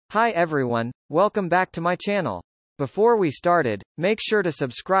Hi everyone, welcome back to my channel. Before we started, make sure to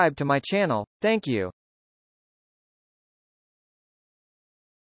subscribe to my channel, thank you.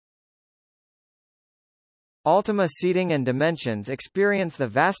 Altima seating and dimensions. Experience the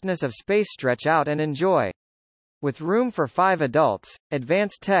vastness of space. Stretch out and enjoy. With room for 5 adults,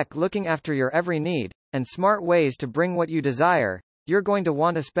 advanced tech looking after your every need, and smart ways to bring what you desire, you're going to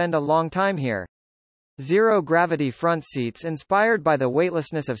want to spend a long time here. Zero-gravity front seats. Inspired by the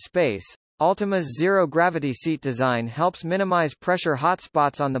weightlessness of space, Altima's zero-gravity seat design helps minimize pressure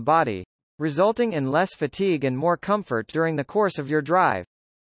hotspots on the body, resulting in less fatigue and more comfort during the course of your drive.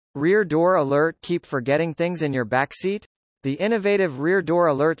 Rear door alert. Keep forgetting things in your backseat? The innovative rear door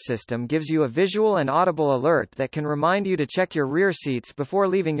alert system gives you a visual and audible alert that can remind you to check your rear seats before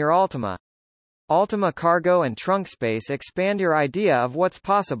leaving your Altima. Altima cargo and trunk space. Expand your idea of what's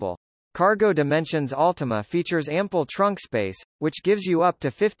possible. Cargo dimensions. Altima features ample trunk space, which gives you up to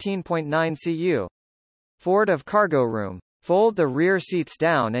 15.9 cu. Ford of cargo room. Fold the rear seats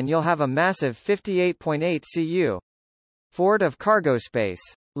down and you'll have a massive 58.8 cu. Ford of cargo space.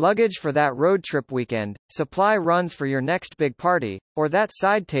 Luggage for that road trip weekend, supply runs for your next big party, or that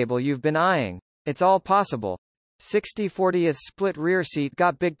side table you've been eyeing. It's all possible. 60/40th split rear seat.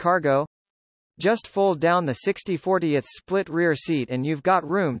 Got big cargo? Just fold down the 60/40th split rear seat and you've got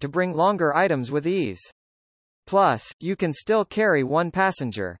room to bring longer items with ease. Plus, you can still carry one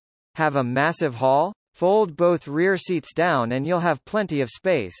passenger. Have a massive haul? Fold both rear seats down and you'll have plenty of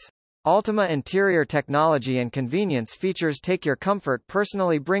space. Altima interior technology and convenience features. Take your comfort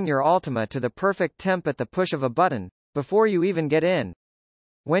personally. Bring your Altima to the perfect temp at the push of a button, before you even get in.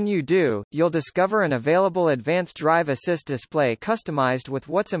 When you do, you'll discover an available advanced drive assist display customized with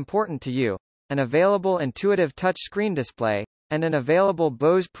what's important to you, an available intuitive touchscreen display, and an available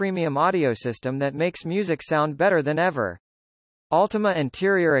Bose premium audio system that makes music sound better than ever. Altima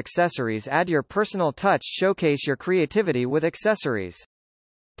interior accessories. Add your personal touch. Showcase your creativity with accessories.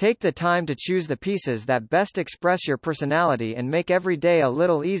 Take the time to choose the pieces that best express your personality and make every day a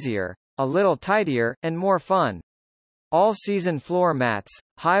little easier, a little tidier, and more fun. All-season floor mats,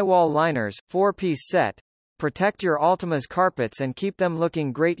 high wall liners, 4-piece set. Protect your Altima's carpets and keep them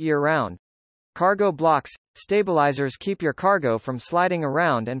looking great year-round. Cargo blocks, stabilizers. Keep your cargo from sliding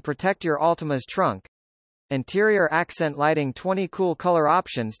around and protect your Altima's trunk. Interior accent lighting. 20 cool color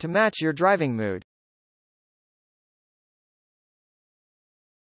options to match your driving mood.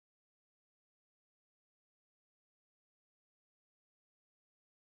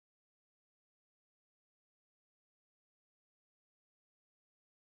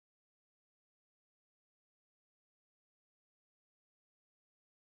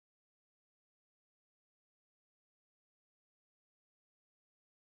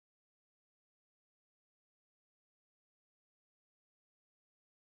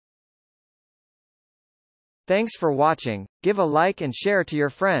 Thanks for watching. Give a like and share to your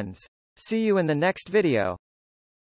friends. See you in the next video.